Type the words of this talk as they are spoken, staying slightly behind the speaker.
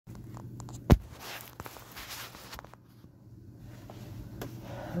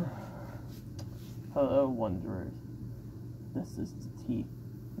Hello, Wanderers. This is the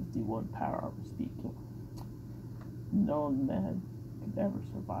T-51 Power Armor speaking. No man could ever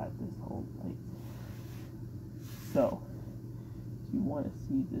survive this whole night. So, if you want to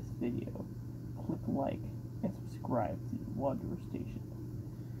see this video, click like and subscribe to the Wanderer Station,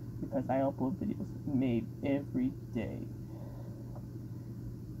 because I upload videos made every day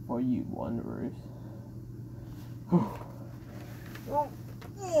for you Wanderers. Oh,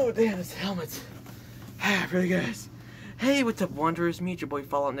 damn, this helmet. Really, guys. Hey, what's up, Wanderers? Meet your boy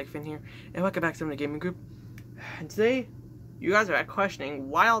Falloutnickfan here, and welcome back to the gaming group. And today, you guys are questioning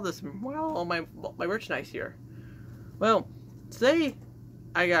why all my merchandise here. Well, today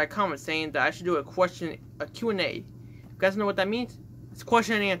I got a comment saying that I should do a Q&A. You guys know what that means? It's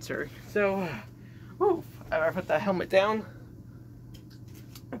question and answer. So, I put that helmet down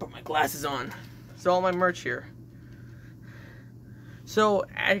and put my glasses on. So all my merch here. So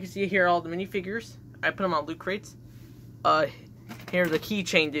as you can see here, all the minifigures. I put them on loot crates. Here are the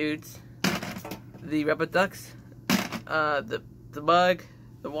keychain dudes, the rubber ducks, the bug,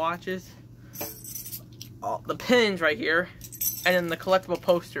 the watches, all the pins right here, and then the collectible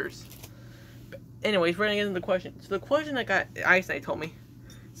posters. But anyways, we're gonna get into the question. So the question that got Ice Knight told me,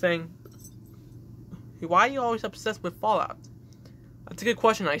 saying, "Why are you always obsessed with Fallout?" That's a good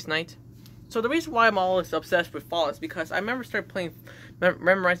question, Ice Knight. So the reason why I'm always obsessed with Fallout is because I remember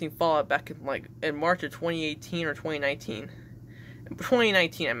memorizing Fallout back in March of 2018 or 2019.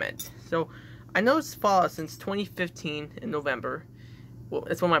 2019 I meant. So I know it's Fallout since 2015 in November. Well,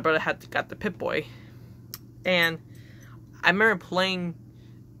 that's when my brother got the Pip-Boy. And I remember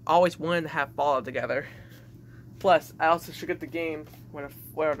always wanted to have Fallout together. Plus, I also should get the game,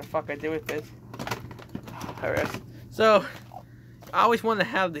 whatever the fuck I do with it. Alright. So, I always wanted to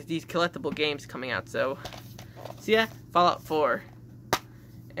have these collectible games coming out, so yeah, Fallout 4.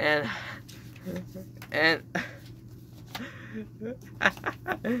 And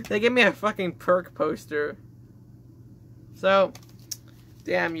they gave me a fucking perk poster. So,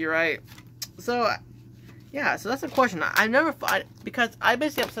 damn, you're right. So, yeah, so that's a question. Because I'm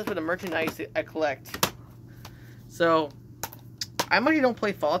basically obsessed with the merchandise I collect. So, I mostly don't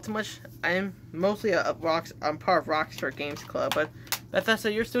play Fallout too much. I'm mostly I'm part of Rockstar Games Club, but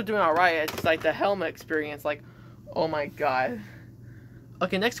Bethesda, you're still doing alright. It's like the helmet experience, like, oh my god.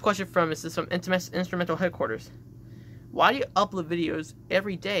 Okay, next question is from Instrumental Headquarters. Why do you upload videos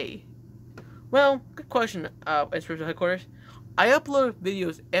every day? Well, good question, Instrumental Headquarters. I upload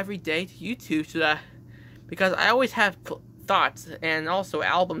videos every day to YouTube because I always have thoughts and also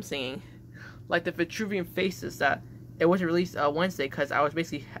album singing, like the Vitruvian Faces that it wasn't released Wednesday because I was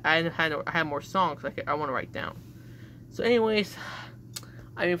I had more songs I want to write down. So anyways,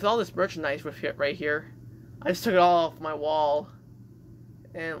 I mean, with all this merchandise right here, I just took it all off my wall,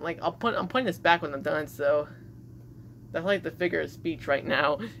 and like I'm putting this back when I'm done. So that's like the figure of speech right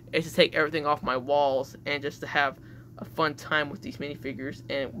now, is to take everything off my walls and just to have a fun time with these minifigures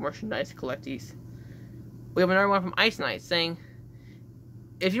and merchandise collectees. We have another one from Ice Knight saying,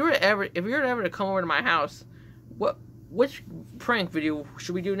 if you were ever to come over to my house, which prank video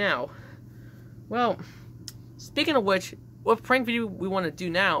should we do now? Well, speaking of which, what prank video we want to do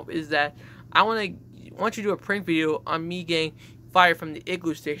now is that I want you to do a prank video on me getting fired from the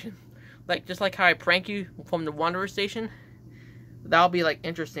Igloo Station. Just like how I prank you from the Wanderer Station. That'll be like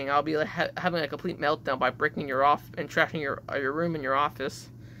interesting. I'll be like having a complete meltdown by breaking and trashing your room and your office.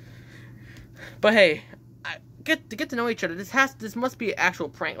 But hey, get to know each other. This must be an actual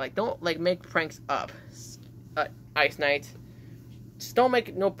prank. Like, don't make pranks up. Ice Knight, just don't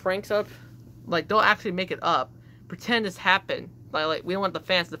make no pranks up. Like, don't actually make it up. Pretend this happened. Like we don't want the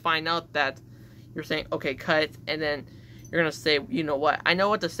fans to find out that you're saying, okay, cut, and then you're gonna say, you know what? I know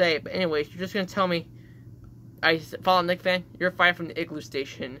what to say, but anyways, you're just gonna tell me, Falloutnickfan, you're fired from the Igloo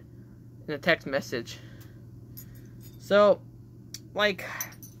Station in a text message. So, like,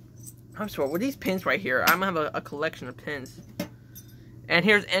 I'm sorry, with these pins right here, I'm gonna have a collection of pins. And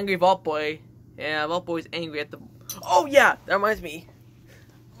here's Angry Vault Boy. Yeah, Vault Boy's angry at the... Oh, yeah! That reminds me.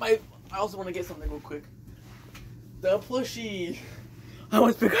 I also want to get something real quick. The plushie! I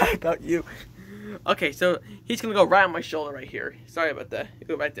almost forgot about you. Okay, so he's gonna go right on my shoulder right here. Sorry about that.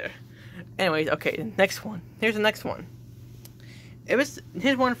 Go right there. Anyways, okay, next one. Here's the next one. Here's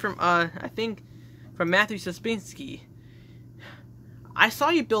one from, I think, from Matthew Suspinski. I saw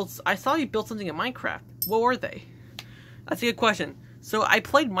you build something in Minecraft. What were they? That's a good question. So I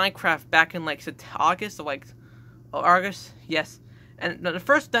played Minecraft back in August, August, yes. And the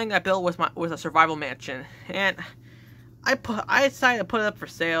first thing I built was a survival mansion, and I decided to put it up for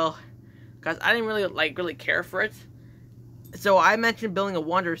sale because I didn't really care for it. So I mentioned building a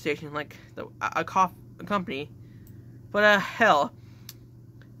wander station, like a company, but hell.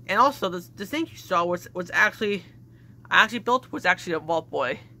 And also, the thing you saw was actually, I actually built was actually a Vault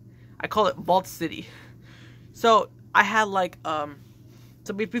Boy. I call it Vault City. So I had like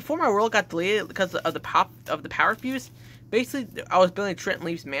so before my world got deleted because of the power fuse, basically I was building Trent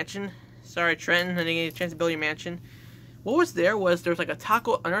Leaf's mansion. Sorry, Trent, I didn't get a chance to build your mansion. What was there was like a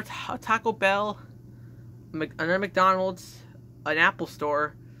Taco Bell, another McDonald's, an Apple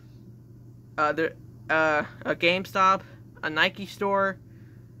store, a GameStop, a Nike store,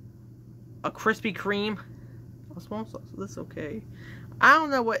 a Krispy Kreme. A small sauce. That's okay. I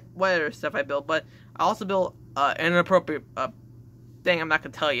don't know what other stuff I built, but I also built an inappropriate thing I'm not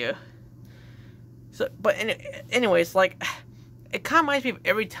gonna tell you. So, but anyways, like, it kind of reminds me of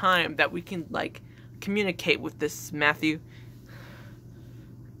every time that we can like communicate with this Matthew.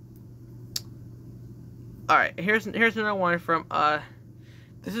 All right, here's another one from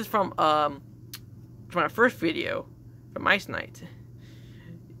this is from my first video from Ice Night.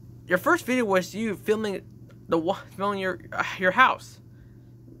 Your first video was you filming your house.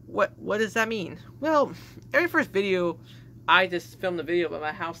 What does that mean? Well, every first video, I just filmed the video of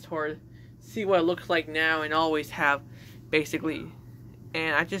my house tour, see what it looks like now, and always have, basically.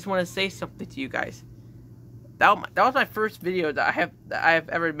 And I just want to say something to you guys. That was my first video that I have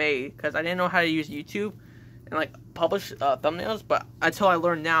ever made, because I didn't know how to use YouTube and like publish thumbnails, but until I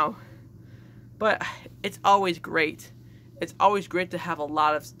learned now. But it's always great. It's always great to have a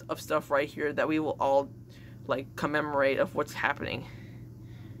lot of stuff right here that we will all like commemorate of what's happening.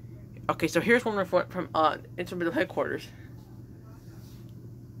 Okay, so here's one from Intermittent Headquarters.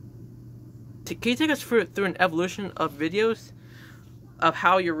 Can you take us through an evolution of videos of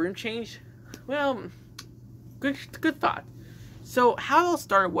how your room changed? Well, good thought. So how it all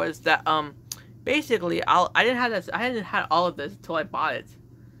started was that basically I hadn't had all of this until I bought it.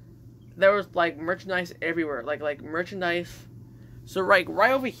 There was like merchandise everywhere, like merchandise. So right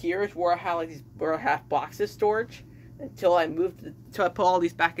over here is where I have boxes storage until I put all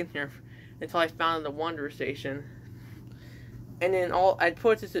these back in here until I found the Wanderer Station. And then I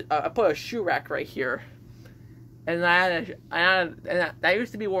put a shoe rack right here, and that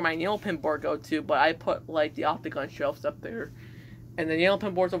used to be where my nail pin board go to, but I put like the octagon shelves up there, and the nail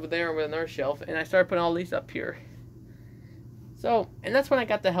pin board's over there with another shelf, and I started putting all these up here. So, and that's when I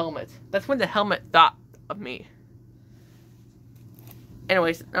got the helmet. That's when the helmet thought of me.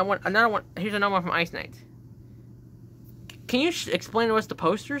 Anyways, another one. Here's another one from Ice Night. Can you explain to us the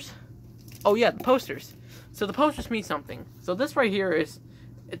posters? Oh yeah, the posters. So the posters mean something. So this right here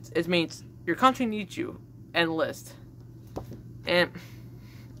it means your country needs you, and list. And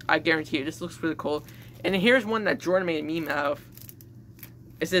I guarantee you, this looks really cool. And here's one that Jordan made a meme out of.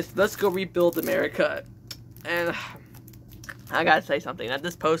 It says, "Let's go rebuild America." And I gotta say something. That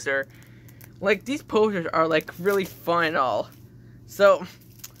this poster, like these posters are like really fun and all. So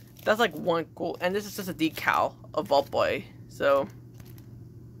that's like one cool. And this is just a decal of Vault Boy. So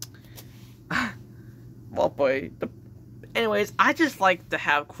Vault Boy. Anyways, I just like to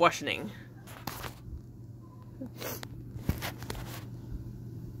have questioning.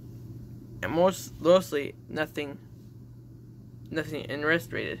 And mostly nothing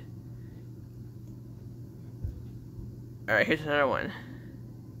illustrated. Alright, here's another one.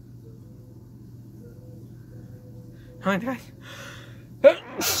 How many guys?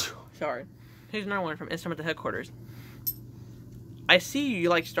 Sorry. Here's another one from Instrumental Headquarters. I see you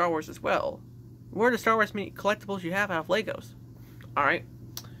like Star Wars as well. Where are the Star Wars collectibles you have out of Legos? Alright.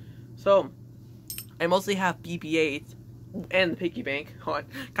 So, I mostly have BB-8 and the piggy bank. Hold on.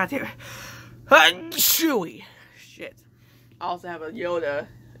 God damn it. Chewie. Shit. I also have a Yoda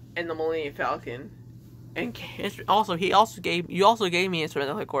and the Millennium Falcon. And also, you also gave me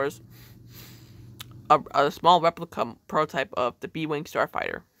Instrumental Headquarters a small replica prototype of the B-Wing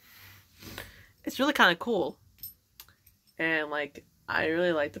Starfighter. It's really kind of cool, and like I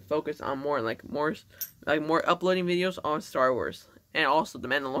really like to focus on more uploading videos on Star Wars and also the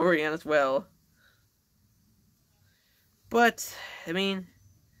Mandalorian as well. But I mean,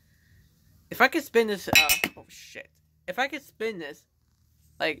 if I could spin this, oh shit! If I could spin this,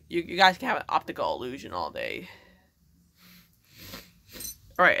 like you guys can have an optical illusion all day.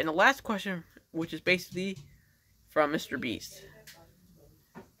 All right, and the last question, which is basically from Mr. Beast.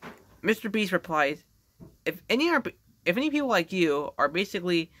 Mr. Beast replies, if any people like you are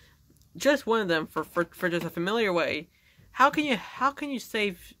basically just one of them for just a familiar way, how can you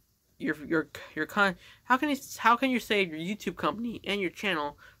save how can you save your YouTube company and your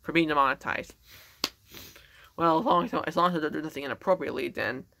channel from being demonetized? Well, as long as I do nothing inappropriately,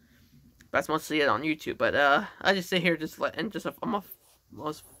 then That's mostly it on YouTube. But I just sit here I'm a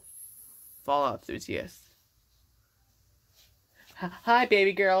most Fallout enthusiast. Hi,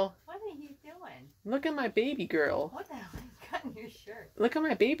 baby girl. What are you doing? Look at my baby girl. What the hell you got in your shirt? Look at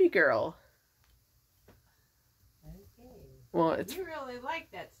my baby girl. Okay. Well, it's... You really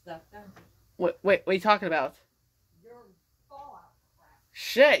like that stuff, don't you? What are you talking about? Your Fallout crap.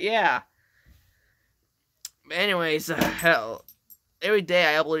 Shit, yeah. But anyways, hell, every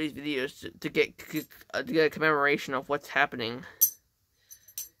day I upload these videos to get a commemoration of what's happening.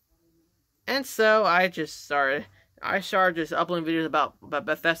 And so I started just uploading videos about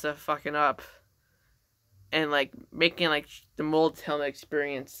Bethesda fucking up. And, like, making, like, the mold helmet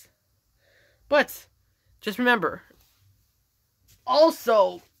experience. But, just remember,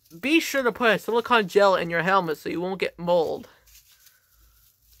 also, be sure to put a silicone gel in your helmet so you won't get mold.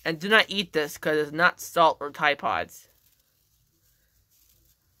 And do not eat this, because it's not salt or Tide Pods.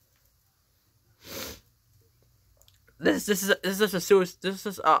 This is a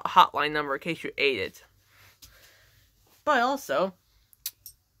hotline number in case you ate it. But also,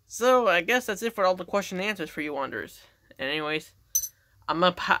 so I guess that's it for all the question and answers for you wonders. And anyways, I'm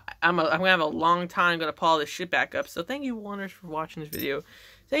gonna have a long time gonna pull all this shit back up. So thank you wonders for watching this video.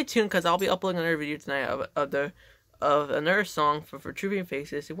 Stay tuned because I'll be uploading another video tonight of another song for True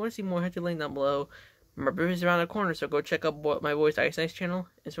Faces. If you want to see more, hit the link down below. My birthday is around the corner, so go check out my boys Ice Nice channel,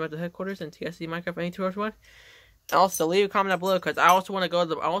 Instagram at the headquarters, and TSC Minecraft 8201. And also leave a comment down below because I also want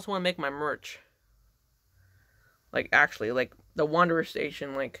to make my merch. Like actually, like the Wanderer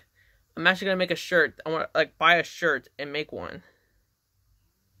Station. Like I'm actually gonna make a shirt. I want to like buy a shirt and make one.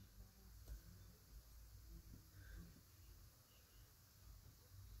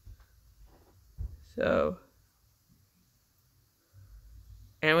 So,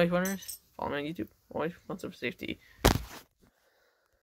 anyways, wonders, follow me on YouTube. Always, lots of safety.